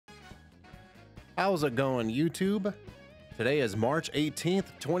How's it going, YouTube? Today is March 18th,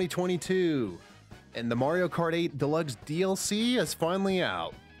 2022, and the Mario Kart 8 Deluxe DLC is finally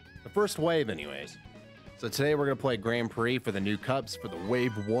out. The first wave, anyways. So today we're going to play Grand Prix for the new cups for the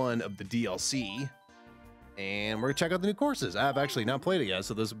wave 1 of the DLC. And we're going to check out the new courses. I've actually not played it yet,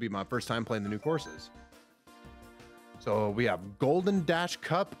 so this will be my first time playing the new courses. So we have Golden Dash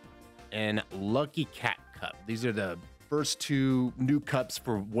Cup and Lucky Cat Cup. These are the first two new cups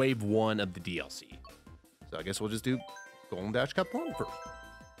for wave 1 of the DLC. So I guess we'll just do Golden Dash Cup 1 first.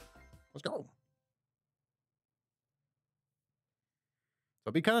 Let's go. So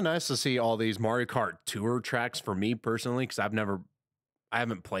it'd be kind of nice to see all these Mario Kart Tour tracks for me personally, because I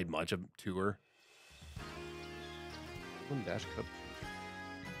haven't played much of Tour. Golden Dash Cup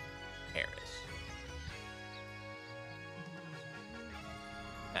Paris.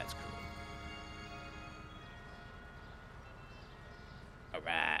 That's cool. All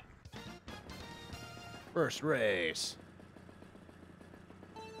right. First race.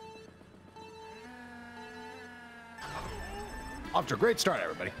 Off to a great start,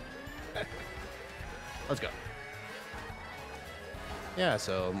 everybody. Let's go. Yeah,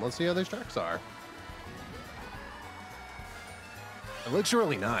 so let's see how these tracks are. It looks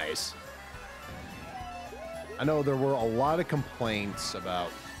really nice. I know there were a lot of complaints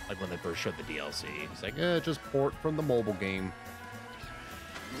about, like, when they first showed the DLC. It's like, just port from the mobile game.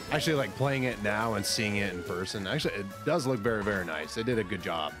 Actually, like, playing it now and seeing it in person, actually, it does look very, very nice. They did a good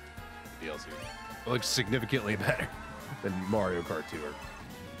job with the DLC. It looks significantly better than Mario Kart Tour.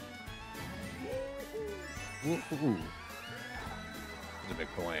 Ooh. It's a big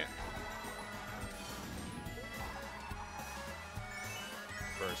plant.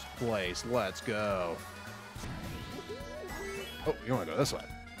 First place, let's go. Oh, you want to go this way?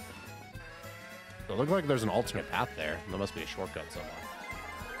 So it looks like there's an alternate path there. There must be a shortcut somewhere.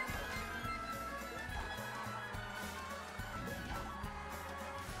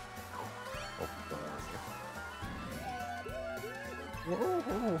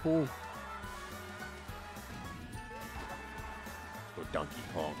 Oh, Donkey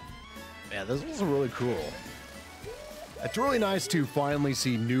Kong. Yeah, this is really cool. It's really nice to finally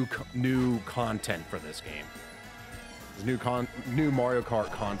see new content for this game. There's new Mario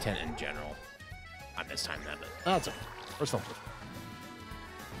Kart content in general. I mistimed that, but that's it. Or something.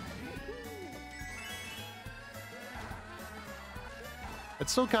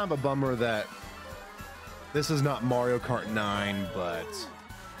 It's still kind of a bummer that this is not Mario Kart 9, but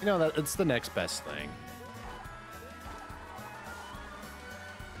you know that it's the next best thing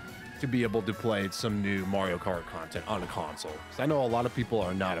to be able to play some new Mario Kart content on a console. Because I know a lot of people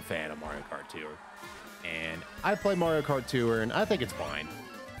are not a fan of Mario Kart Tour, and I play Mario Kart Tour, and I think it's fine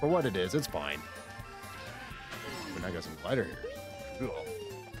for what it is. It's fine. And I got some glider here. Cool.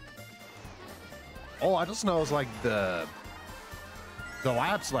 Oh, I just know it's like the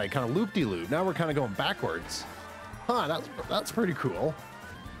lap's like kind of loop-de-loop. Now we're kind of going backwards. Huh, that's pretty cool.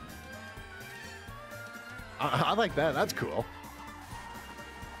 I like that. That's cool.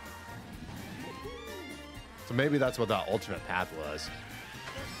 So maybe that's what that alternate path was.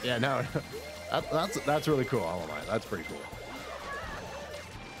 Yeah, no, that's really cool. I don't mind. That's pretty cool.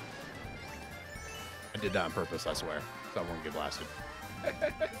 I did that on purpose, I swear. So I won't get blasted.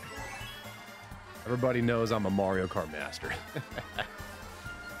 Everybody knows I'm a Mario Kart master.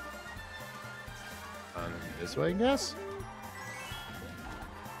 This way, I guess?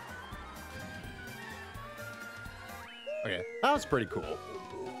 Okay, that was pretty cool.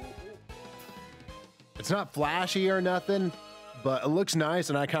 It's not flashy or nothing, but it looks nice,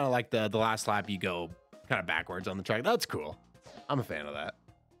 and I kind of like the last lap you go kind of backwards on the track. That's cool. I'm a fan of that.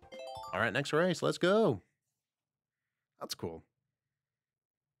 All right, next race. Let's go. That's cool.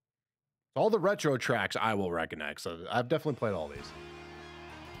 All the retro tracks I will recognize, so I've definitely played all these.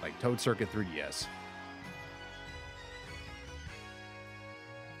 Like Toad Circuit 3DS.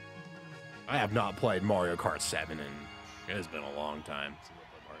 I have not played Mario Kart 7, and it has been a long time since I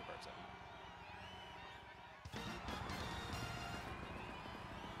played Mario Kart 7.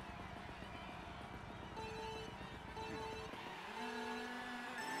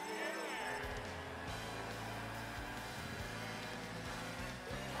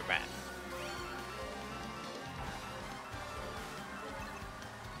 Bam.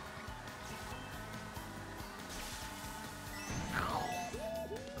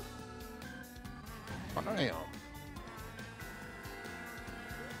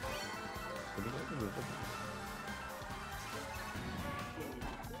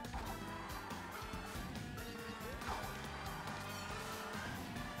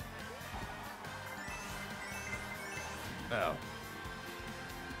 Oh.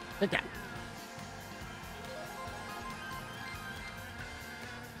 Take that.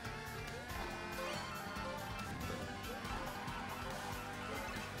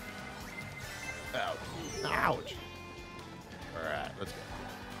 Let's go.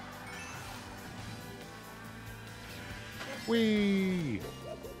 Whee!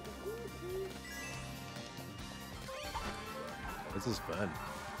 This is fun.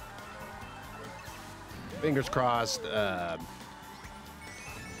 Fingers crossed.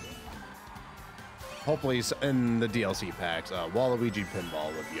 Hopefully in the DLC packs, Waluigi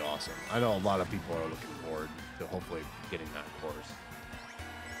Pinball would be awesome. I know a lot of people are looking forward to hopefully getting that course.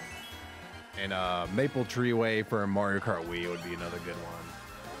 And Maple Treeway for Mario Kart Wii would be another good one.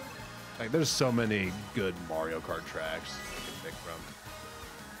 Like, there's so many good Mario Kart tracks you can pick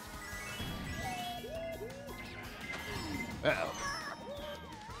from. Uh-oh.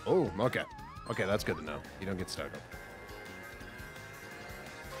 Oh, okay. Okay, that's good to know. You don't get stuck up.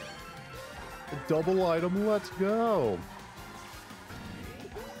 A double item, let's go.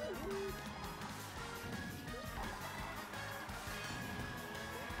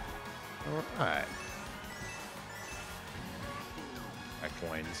 All right.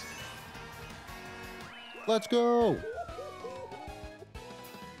 Coins. Let's go.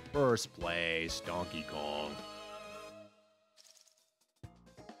 First place, Donkey Kong.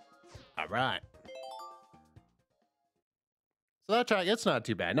 All right. So that track, it's not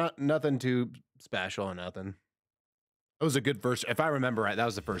too bad. Nothing too special or nothing. It was a good first. If I remember right, that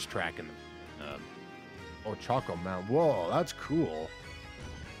was the first track in the. Oh, Choco Mountain. Whoa, that's cool.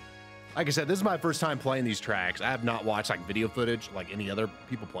 Like I said, this is my first time playing these tracks. I have not watched like video footage like any other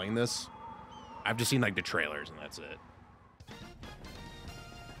people playing this. I've just seen like the trailers and that's it.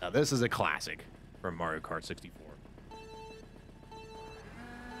 Now this is a classic from Mario Kart 64.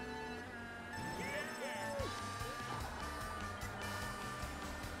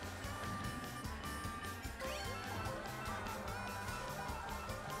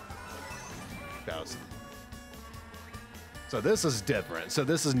 So this is different. So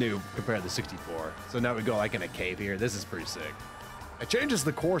this is new compared to the 64. So now we go like in a cave here. This is pretty sick. It changes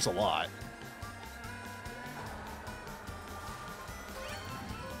the course a lot.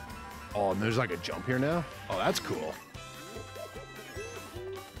 Oh, and there's like a jump here now. Oh, that's cool.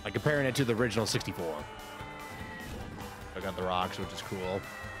 Like comparing it to the original 64. I got the rocks, which is cool.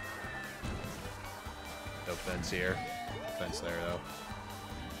 No fence here. Fence there though.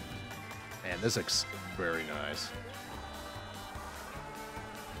 Man, this looks very nice.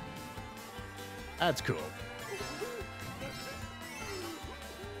 That's cool.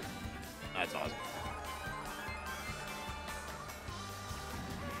 That's awesome.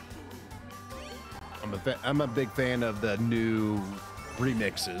 I'm a big fan of the new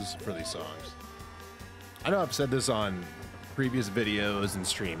remixes for these songs. I know I've said this on previous videos and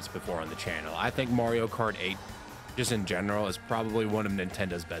streams before on the channel. I think Mario Kart 8, just in general, is probably one of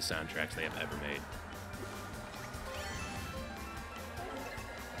Nintendo's best soundtracks they have ever made.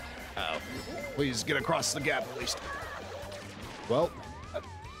 Uh-oh. Please get across the gap at least. Well,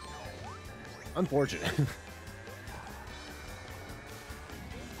 unfortunate.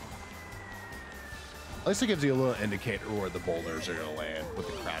 At least it gives you a little indicator where the boulders are going to land with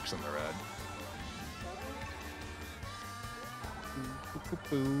the cracks in the road.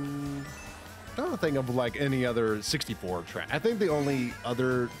 I don't think of like any other 64 track. I think the only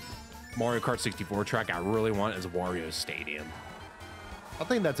other Mario Kart 64 track I really want is Wario Stadium. I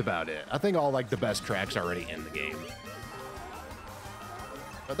think that's about it. I think all like the best tracks are already in the game.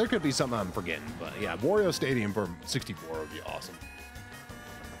 But there could be something I'm forgetting. But yeah, Wario Stadium for 64 would be awesome.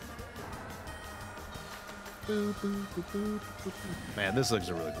 Man, this looks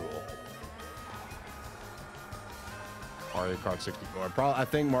really cool. Mario Kart 64. I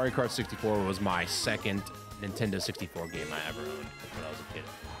think Mario Kart 64 was my second Nintendo 64 game I ever owned when I was a kid.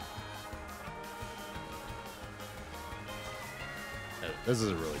 This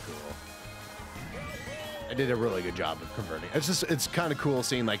is really cool. I did a really good job of converting. It's kind of cool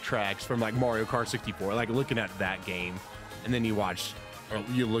seeing like tracks from like Mario Kart 64, like looking at that game, and then you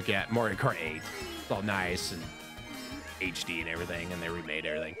look at Mario Kart 8. It's all nice and HD and everything, and they remade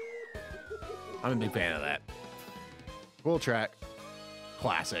everything. I'm a big fan of that. Cool track.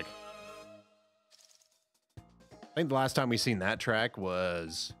 Classic. I think the last time we seen that track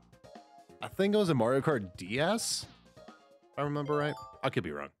was, I think it was a Mario Kart DS, if I remember right. I could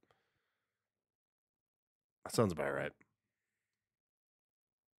be wrong. That sounds about right.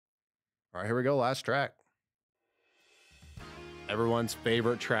 All right, here we go. Last track. Everyone's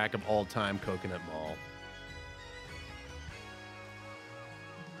favorite track of all time, Coconut Mall.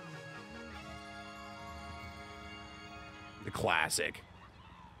 The classic.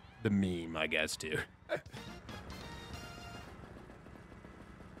 The meme, I guess, too.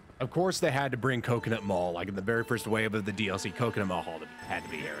 Of course, they had to bring Coconut Mall, like in the very first wave of the DLC. Coconut Mall had to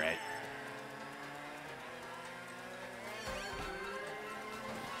be here, right?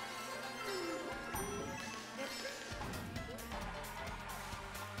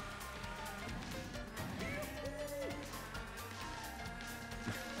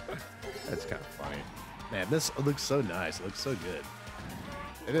 That's kind of funny. Man, this looks so nice. It looks so good.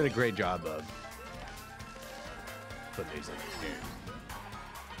 They did a great job of putting these in these games.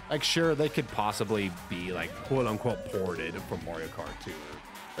 Like, sure, they could possibly be, like, quote-unquote ported from Mario Kart 2.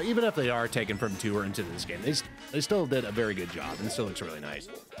 But even if they are taken from 2 or into this game, they still did a very good job, and it still looks really nice.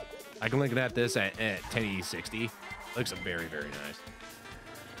 Like, looking at this at 1080-60, looks very, very nice.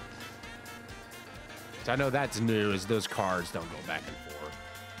 So I know that's new, is those cards don't go back and forth.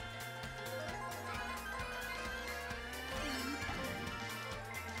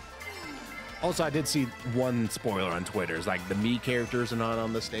 Also, I did see one spoiler on Twitter. It's like the Mii characters are not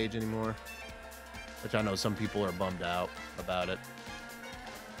on the stage anymore, which I know some people are bummed out about it.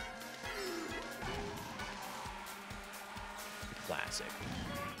 Classic.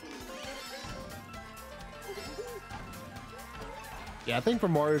 Yeah, I think for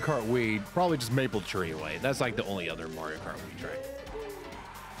Mario Kart Wii, probably just Maple Tree Way. That's like the only other Mario Kart Wii track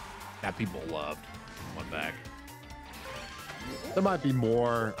that people loved. One back. There might be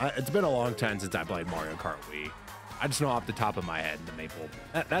more. It's been a long time since I played Mario Kart Wii. I just know off the top of my head the Maple.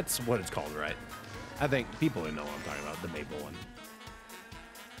 That's what it's called, right? I think people know what I'm talking about. The Maple one.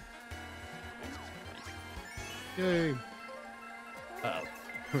 Yay. Uh-oh.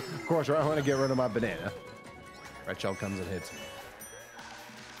 Of course, right, I want to get rid of my banana. Red shell comes and hits me.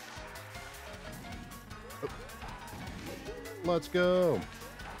 Oh. Let's go.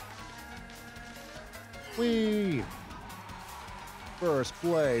 Whee! First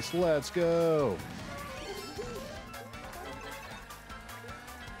place, let's go.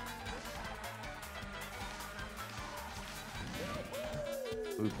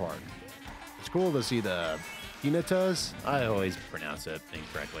 Food Park. It's cool to see the Pinatas. I always pronounce it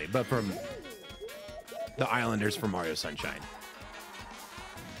incorrectly, but from the Islanders from Mario Sunshine.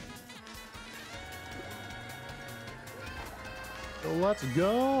 So let's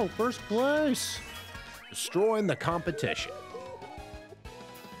go. First place. Destroying the competition.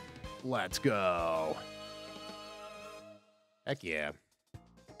 Let's go. Heck yeah.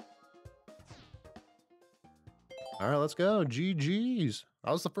 All right, let's go. GG's.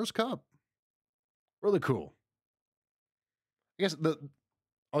 That was the first cup. Really cool. I guess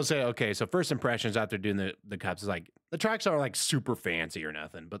I would say, okay, so first impressions after doing the cups is like, the tracks are like super fancy or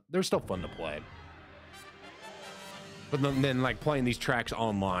nothing, but they're still fun to play. But then like playing these tracks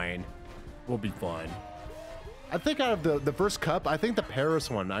online will be fun. I think out of the first cup, I think the Paris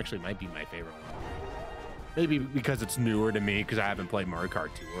one actually might be my favorite one. Maybe because it's newer to me, because I haven't played Mario Kart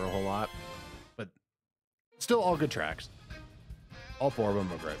Tour a whole lot. But still all good tracks. All 4 of them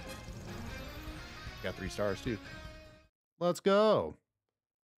are great. Got 3 stars too. Let's go.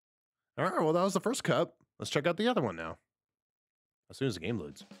 All right, well, that was the first cup. Let's check out the other one now. As soon as the game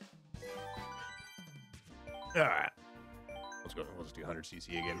loads. All right. Let's go. Let's do 100cc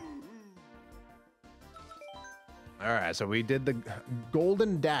again. All right, so we did the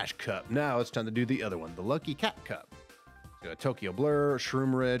Golden Dash Cup. Now it's time to do the other one, the Lucky Cat Cup. It's got a Tokyo Blur,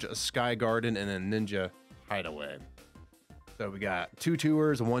 Shroom Ridge, a Sky Garden, and a Ninja Hideaway. So we got 2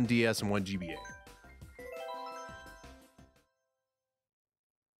 tours, 1 DS, and 1 GBA.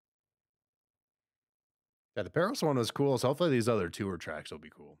 Yeah, the Paris one was cool, so hopefully these other tour tracks will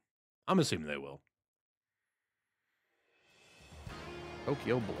be cool. I'm assuming they will.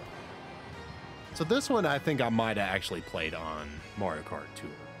 Tokyo Blur. So this one, I think I might have actually played on Mario Kart Tour.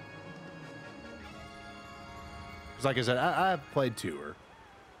 Because like I said, I've played Tour.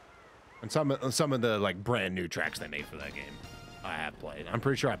 And some of the like brand new tracks they made for that game, I have played. I'm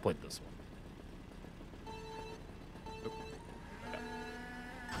pretty sure I played this one. Oh.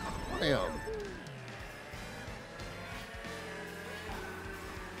 Damn.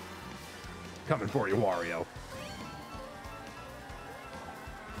 Coming for you, Wario.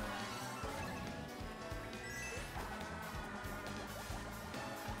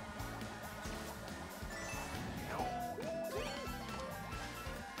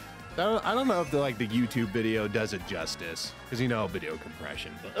 I don't know if the YouTube video does it justice, because you know video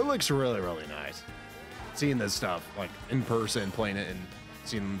compression, but it looks really, really nice. Seeing this stuff like in person, playing it and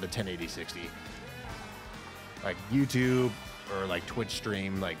seeing the 1080-60. Like YouTube or like Twitch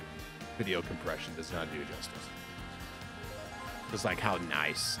stream, like video compression does not do justice. Just like how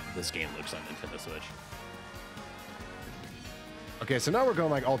nice this game looks on Nintendo Switch. Okay, so now we're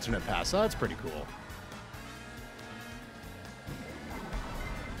going like alternate paths, so that's pretty cool.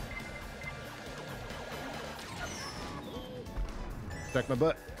 Check my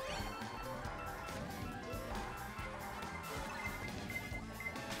butt.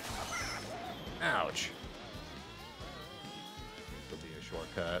 Ouch. This will be a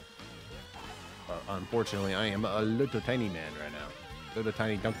shortcut. Unfortunately, I am a little tiny man right now. Little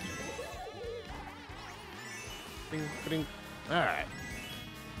tiny donkey. Ding, ding. All right.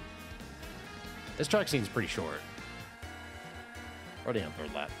 This track seems pretty short. Already on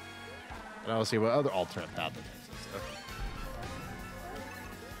third lap. And I'll see what other alternate path it takes and stuff.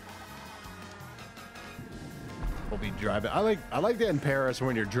 We'll be driving. I like that in Paris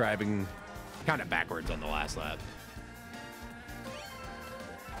when you're driving kind of backwards on the last lap.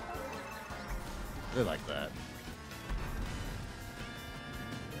 They like that.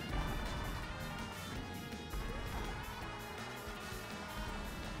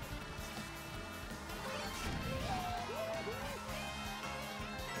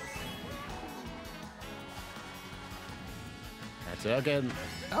 That's it. Okay,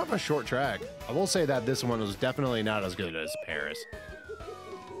 kind of a short track. I will say that this one was definitely not as good as Paris.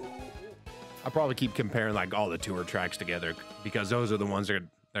 I'll probably keep comparing like all the tour tracks together because those are the ones that are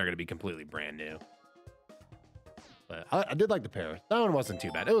going to be completely brand new. But I did like the Paris. That one wasn't too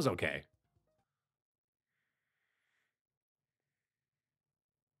bad. It was okay.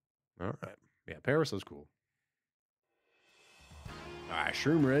 All right. Yeah, Paris was cool. All right,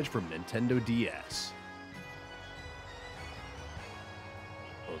 Shroom Ridge from Nintendo DS.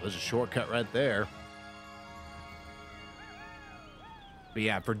 Oh, there's a shortcut right there. But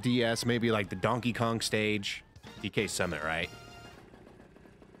yeah, for DS, maybe like the Donkey Kong stage, DK Summit, right?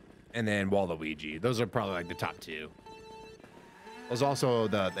 And then Waluigi. Those are probably like the top two. There's also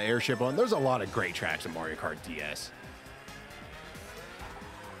the airship one. There's a lot of great tracks in Mario Kart DS.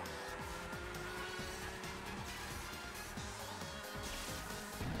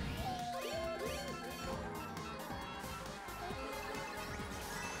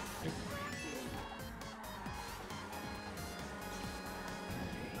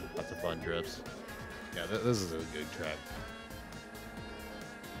 Lots of fun drifts. Yeah, this is a good track.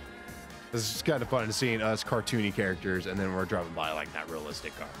 This is just kind of fun seeing us cartoony characters, and then we're driving by like that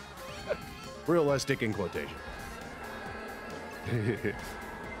realistic car. Realistic in quotation.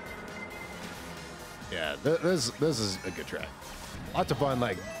 Yeah, this is a good track. Lots of fun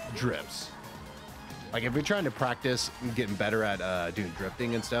like drifts. Like if you're trying to practice and getting better at doing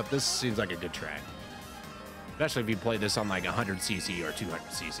drifting and stuff, this seems like a good track. Especially if you play this on like 100cc or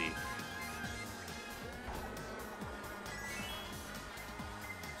 200cc.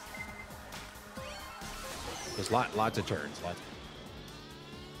 There's lots of turns.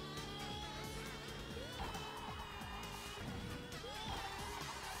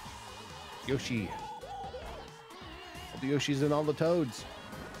 Yoshi. All the Yoshis and all the Toads.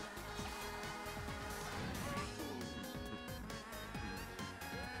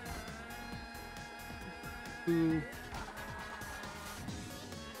 Ooh.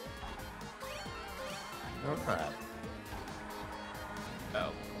 All right.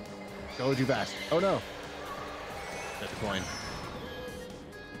 Oh. Go too fast. Oh no. Get the coin.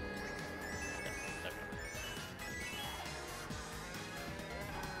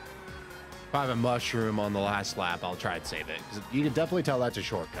 If I have a mushroom on the last lap, I'll try and save it. 'Cause you can definitely tell that's a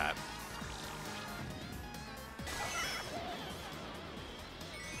shortcut.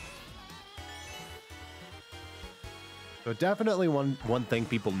 So definitely one thing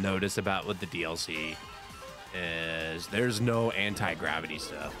people notice about with the DLC is there's no anti-gravity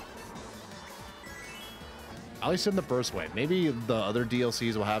stuff. At least in the first wave. Maybe the other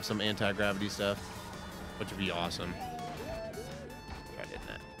DLCs will have some anti-gravity stuff, which would be awesome. Try hitting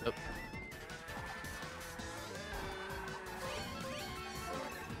that. Oh.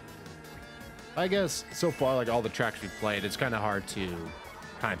 I guess so far, like all the tracks we've played, it's kind of hard to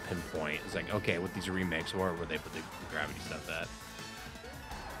kind of pinpoint. It's like, okay, with these remakes, where would they put the gravity stuff at?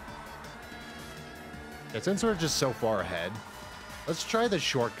 Yeah, since we're just so far ahead, let's try the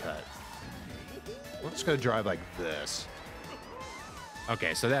shortcut. Let's go drive like this.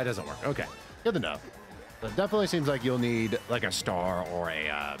 Okay, so that doesn't work. Okay, good to know. But it definitely seems like you'll need like a star or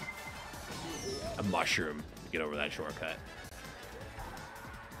a mushroom to get over that shortcut.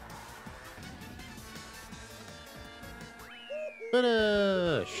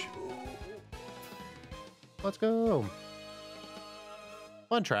 Finish. Let's go.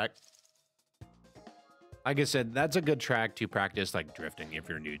 Fun track. Like I said, that's a good track to practice like drifting if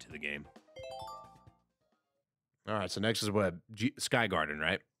you're new to the game. All right, so next is what Sky Garden,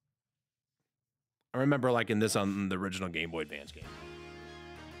 right? I remember liking this on the original Game Boy Advance game.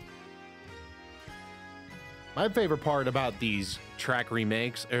 My favorite part about these track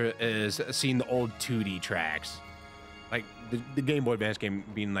remakes is seeing the old 2D tracks. Like the Game Boy Advance game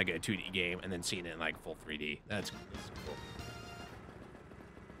being like a 2D game and then seeing it in like full 3D. That's cool.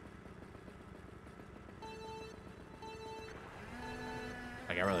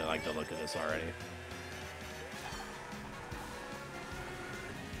 Like I really like the look of this already.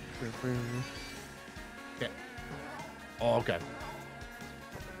 Okay. Oh, okay.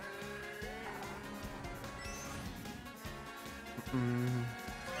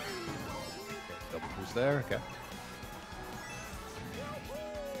 Double boost there. Okay.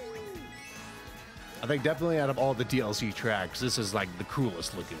 I think definitely out of all the DLC tracks, this is like the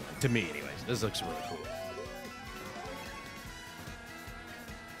coolest looking one. To me, anyways. This looks really cool.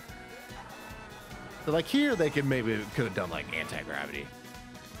 So like here, they could have done like anti-gravity.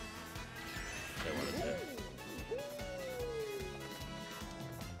 They wanted to.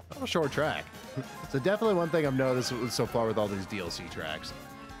 Oh, short track. So definitely one thing I've noticed so far with all these DLC tracks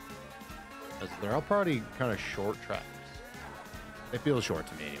is they're all probably kind of short tracks. They feel short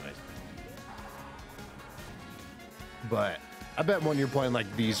to me anyways. But I bet when you're playing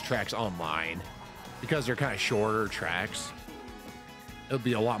like these tracks online, because they're kind of shorter tracks, it'll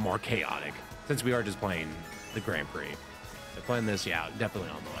be a lot more chaotic since we are just playing the Grand Prix. So playing this, yeah, definitely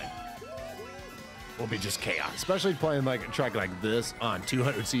on the way. Will be just chaos, especially playing like a track like this on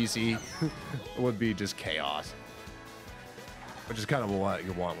 200cc would be just chaos, which is kind of what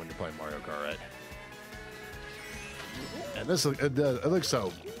you want when you're playing Mario Kart, right? And this it looks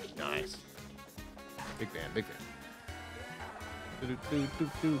so nice. Big fan, big fan.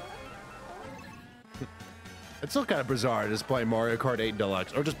 It's still kind of bizarre just playing Mario Kart 8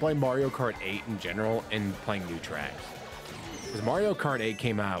 Deluxe or just playing Mario Kart 8 in general and playing new tracks. Because Mario Kart 8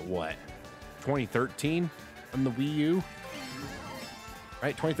 came out, what, 2013 on the Wii U?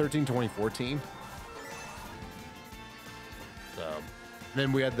 Right, 2013, 2014. So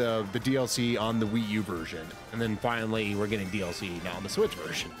then we had the DLC on the Wii U version. And then finally we're getting DLC now on the Switch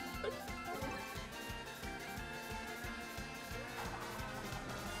version.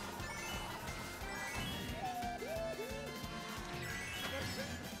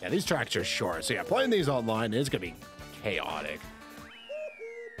 Yeah, these tracks are short. So yeah, playing these online is gonna be chaotic.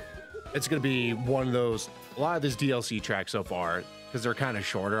 It's gonna be one of those, a lot of these DLC tracks so far, because they're kind of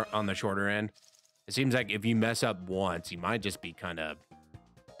shorter on the shorter end. It seems like if you mess up once, you might just be kind of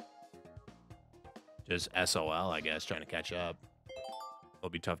just SOL, I guess, trying to catch up. It'll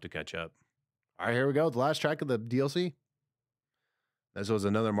be tough to catch up. All right, here we go. The last track of the DLC. This was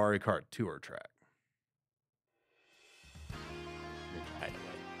another Mario Kart Tour track.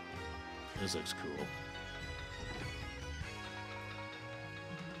 This looks cool.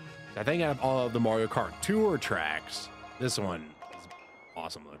 I think out of all of the Mario Kart Tour tracks, this one is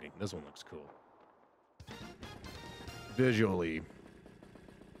awesome looking. This one looks cool. Visually.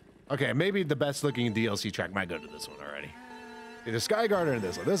 Okay, maybe the best looking DLC track might go to this one already. Either Sky Garden or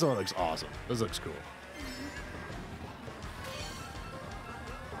this one. This one looks awesome. This looks cool.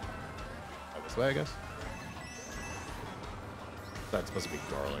 Oh, this way, I guess? That's supposed to be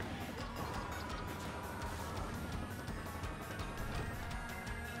garlic.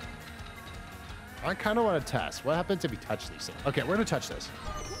 I kind of want to test. What happens if you touch these things? Okay, we're going to touch this.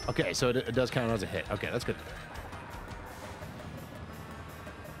 Okay, so it does count as a hit. Okay, that's good.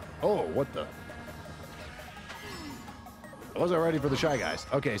 Oh, what the? I wasn't ready for the Shy Guys.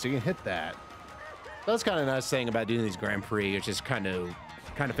 Okay, so you can hit that. That's kind of a nice thing about doing these Grand Prix. It's just kind of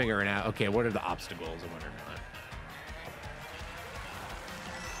figuring out, okay, what are the obstacles and what are not.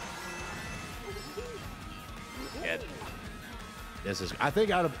 Yeah. This is, I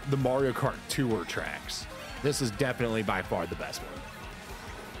think out of the Mario Kart Tour tracks, this is definitely by far the best one.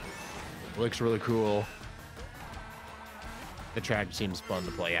 Looks really cool. The track seems fun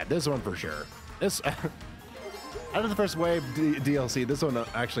to play. Yeah, this one for sure. This, out of the first wave DLC, this one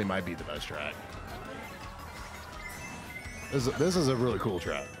actually might be the best track. This is a really cool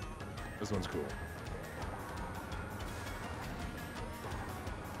track. This one's cool.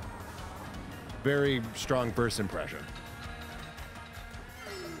 Very strong first impression.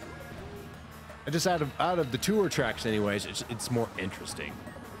 And just out of the tour tracks anyways, it's more interesting.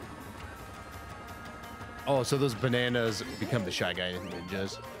 Oh, so those bananas become the Shy Guy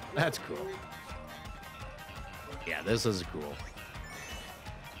ninjas. That's cool. Yeah, this is cool.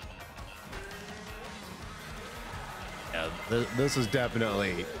 Yeah, this is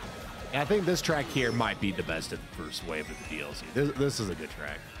definitely, I think this track here might be the best of the first wave of the DLC. This is a good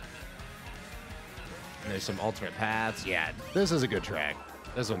track. And there's some alternate paths. Yeah, this is a good track.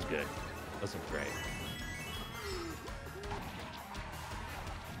 This one's good. This one's great.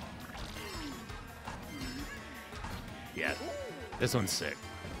 Yeah, this one's sick.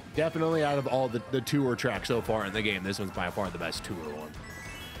 Definitely out of all the tour tracks so far in the game, this one's by far the best tour one.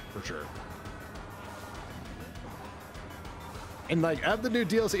 For sure. And like, of the new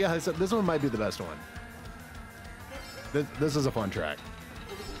DLC, yeah, this one might be the best one. This is a fun track.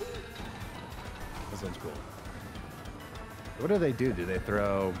 This one's cool. What do they do? Do they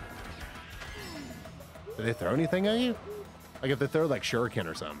throw anything at you? Like if they throw like Shuriken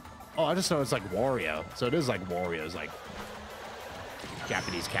or something. Oh, I just know it's like Wario. So it is like Wario's like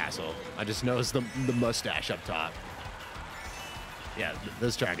Japanese castle. I just noticed the mustache up top. Yeah,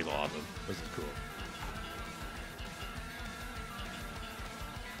 this track is awesome. This is cool.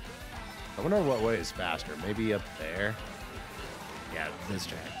 I wonder what way is faster. Maybe up there? Yeah, this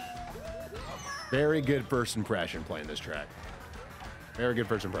track. Very good first impression playing this track. Very good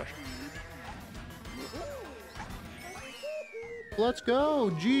first impression. Let's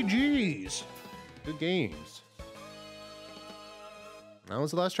go. GG's. Good games. That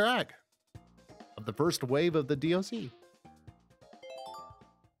was the last track of the first wave of the DLC.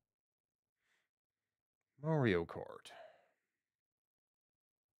 Mario Kart.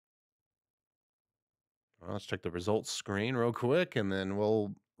 Well, let's check the results screen real quick, and then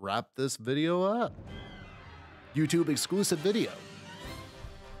we'll wrap this video up. YouTube exclusive video.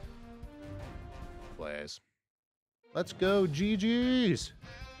 Plays. Let's go, GG's.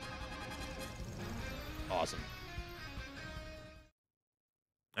 Awesome.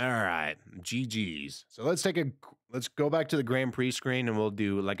 All right, GG's. So let's go back to the Grand Prix screen, and we'll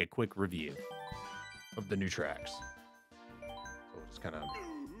do like a quick review of the new tracks. So we'll just kind of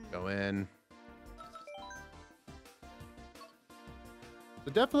go in.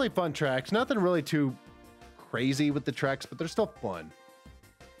 So definitely fun tracks. Nothing really too crazy with the tracks, but they're still fun.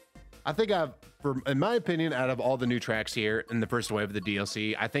 I think in my opinion, out of all the new tracks here in the first wave of the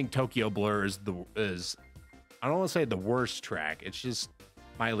DLC, I think Tokyo Blur is I don't want to say the worst track. It's just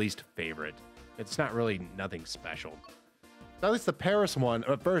my least favorite. It's not really nothing special. So at least the Paris one,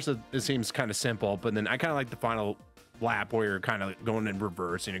 at first it seems kind of simple, but then I kind of like the final lap where you're kind of going in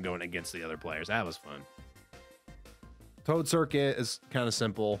reverse and you're going against the other players. That was fun. Toad Circuit is kind of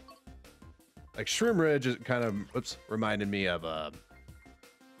simple. Like Shroom Ridge is kind of, reminded me of a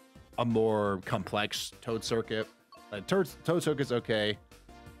more complex Toad Circuit. Like Toad Circuit's okay.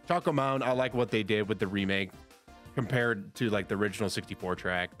 Choco Mountain, I like what they did with the remake compared to like the original 64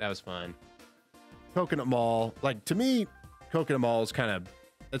 track. That was fun. Coconut Mall, like to me, Coconut Mall is kind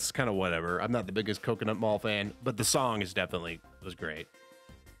of whatever. I'm not the biggest Coconut Mall fan, but the song was great.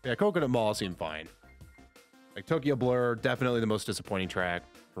 Yeah, Coconut Mall seemed fine. Like Tokyo Blur, definitely the most disappointing track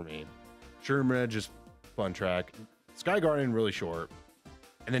for me. Shroom Ridge is fun track. Sky Garden, really short.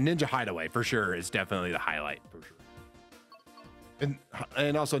 And then Ninja Hideaway, for sure, is definitely the highlight, for sure.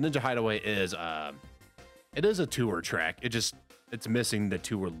 And also Ninja Hideaway is, it is a tour track. It's missing the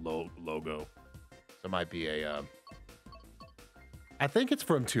tour logo. So it might be I think it's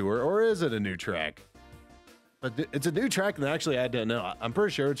from Tour, or is it a new track? But it's a new track, and actually I don't know. I'm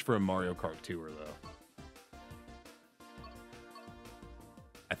pretty sure it's from Mario Kart Tour, though.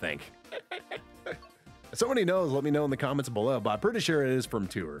 I think. If somebody knows, let me know in the comments below, but I'm pretty sure it is from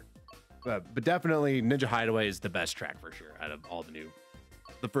Tour. But definitely Ninja Hideaway is the best track for sure out of all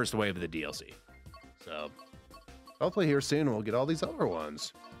the first wave of the DLC. So hopefully here soon we'll get all these other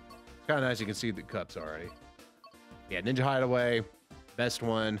ones. It's kind of nice, you can see the cups already. Yeah, Ninja Hideaway, best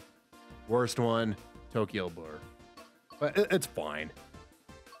one, worst one, Tokyo Blur. But it's fine.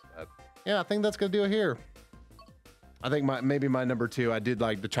 But yeah, I think that's gonna do it here. I think maybe my number 2, I did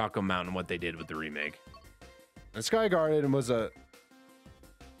like the Choco Mountain, what they did with the remake. And Sky Garden was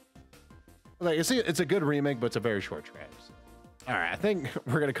like, you see, it's a good remake, but it's a very short track. So. All right, I think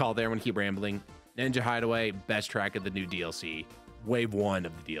we're gonna call it there. I'm gonna keep rambling. Ninja Hideaway, best track of the new DLC. Wave 1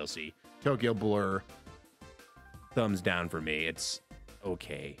 of the DLC. Tokyo Blur, thumbs down for me. It's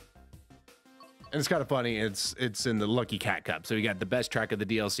okay. And it's kind of funny. It's in the Lucky Cat Cup. So you got the best track of the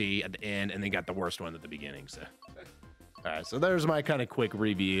DLC at the end, and then got the worst one at the beginning. So, all right. So there's my kind of quick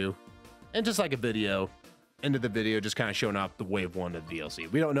review, and just like a video, end of the video, just kind of showing off the Wave 1 of the DLC.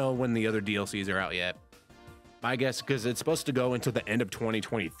 We don't know when the other DLCs are out yet. My guess, because it's supposed to go until the end of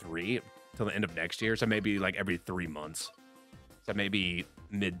 2023, till the end of next year. So maybe like every 3 months. So maybe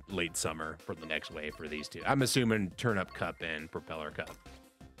late summer for the next wave for these two. I'm assuming Turnip Cup and Propeller Cup.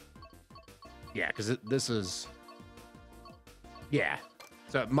 Yeah, because this is... Yeah.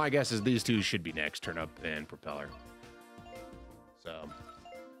 So my guess is these two should be next, Turnip and Propeller. So...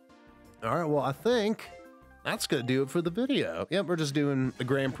 All right, well, I think that's going to do it for the video. Yep, we're just doing the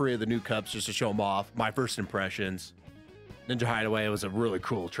Grand Prix of the new cups just to show them off. My first impressions. Ninja Hideaway was a really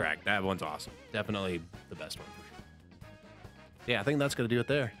cool track. That one's awesome. Definitely the best one for sure. Yeah, I think that's going to do it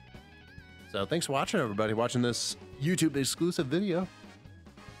there. So thanks for watching, everybody, watching this YouTube exclusive video.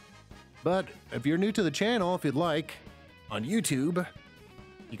 But if you're new to the channel, if you'd like, on YouTube,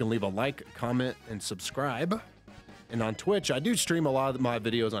 you can leave a like, comment, and subscribe. And on Twitch, I do stream a lot of my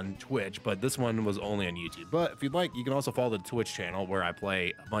videos on Twitch, but this one was only on YouTube. But if you'd like, you can also follow the Twitch channel where I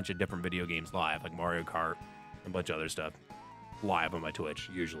play a bunch of different video games live, like Mario Kart and a bunch of other stuff. live on my Twitch.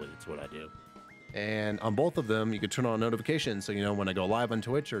 Usually it's what I do. And on both of them, you can turn on notifications so you know when I go live on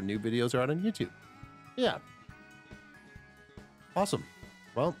Twitch or new videos are out on YouTube. Yeah. Awesome.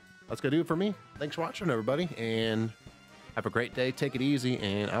 Well, that's going to do it for me. Thanks for watching, everybody, and have a great day. Take it easy,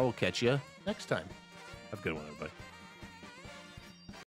 and I will catch you next time. Have a good one, everybody.